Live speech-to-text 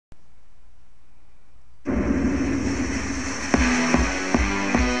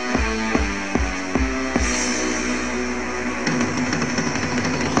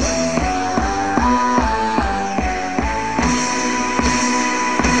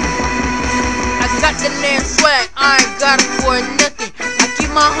got the name swag, I ain't got it for nothing. I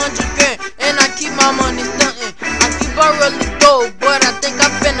keep my 100 grand and I keep my money stunting. I keep on rolling dope, but I think I'm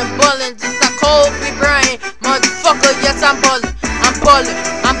finna ballin'. Just like Kobe Bryant, motherfucker, yes I'm ballin'. I'm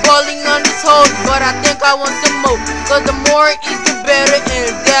ballin' on this hoe, but I think I want some more. Cause the more is the better,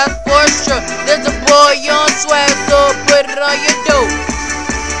 and that's for sure. There's a boy on swag, so put it on your dough.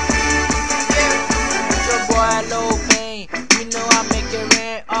 Yeah, it's your boy LOUMY. You know I make it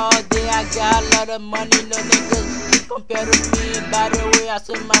rain all day. I got a lot of money, no niggas can compare to me. By the way, I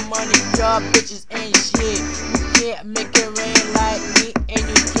spend my money, y'all bitches ain't shit. You can't make it rain like me, and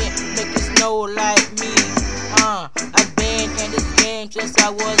you can't make it snow like me. I've been in this game since I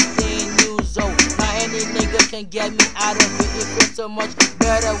was 10 years old. Now any nigga can get me out of it. It feels so much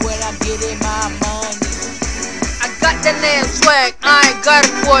better when I'm getting my money. I got the name swag, I ain't got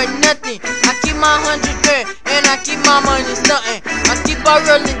it for nothing. I keep my 100 grand and I keep my money stunting. I keep on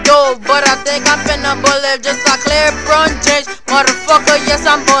rolling dope, but I think I'm finna ballin' just like LeBron James. Motherfucker, yes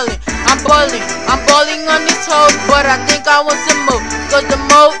I'm ballin'. I'm ballin' on this hoe, but I think I want some more. Cause the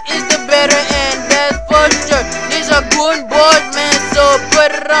more is the better, and that's for sure. These are GOON boys, man, so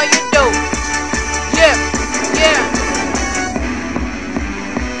put it on your dough. Yeah, yeah.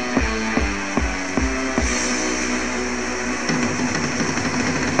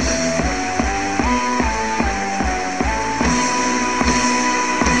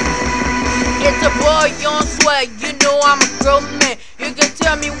 It's a boy on swag, you know I'm a grown man. You can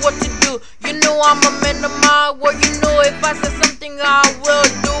tell me what to do, you know I'm a man of my word. You know if I say something I will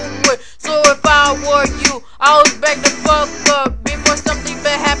do it. So if I were you, I would back the fuck up before something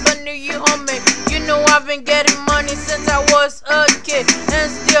bad happen to you, homie. You know I've been getting money since I was a kid,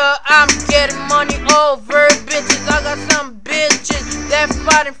 and still I'm getting money over bitches. I got some bitches that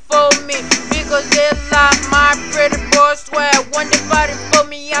fighting for me because they like my pretty boy swag. When they fighting for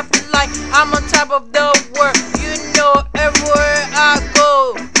me, I feel like I'm on top of the world. You know everywhere I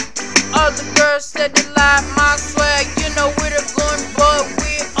go, all the girls said they like my swag. You know we the GOON, but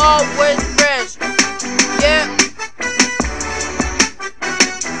we always fresh. Yeah.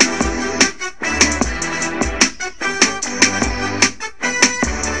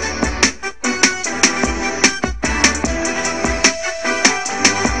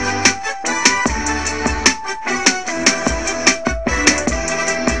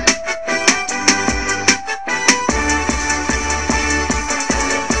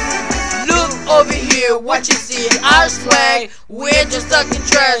 Over here, what you see, our swag. We ain't just talking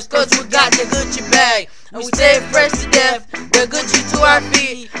trash, cause we got the Gucci bag. And we stay fresh to death, the Gucci to our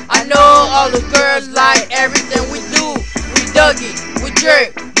feet. I know all the girls like everything we do. We dug it, we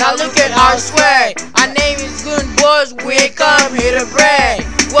jerk, now look at our swag. Our name is GOON boys, we ain't come here to brag.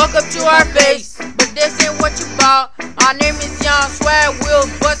 Welcome to our face, but this ain't what you bout. Our name is Young Swag, we'll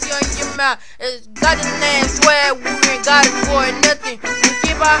bust you in your mouth. It's got the name swag, we ain't got it for nothing. We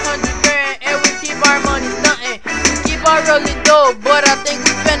keep our 100 grand and we keep our money stunting. We keep our rolling dope, but I think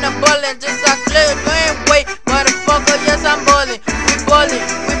we finna ballin' just like LeBron. Wait, motherfucker, yes I'm ballin'. We ballin'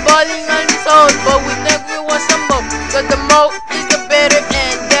 on these hoes, but we think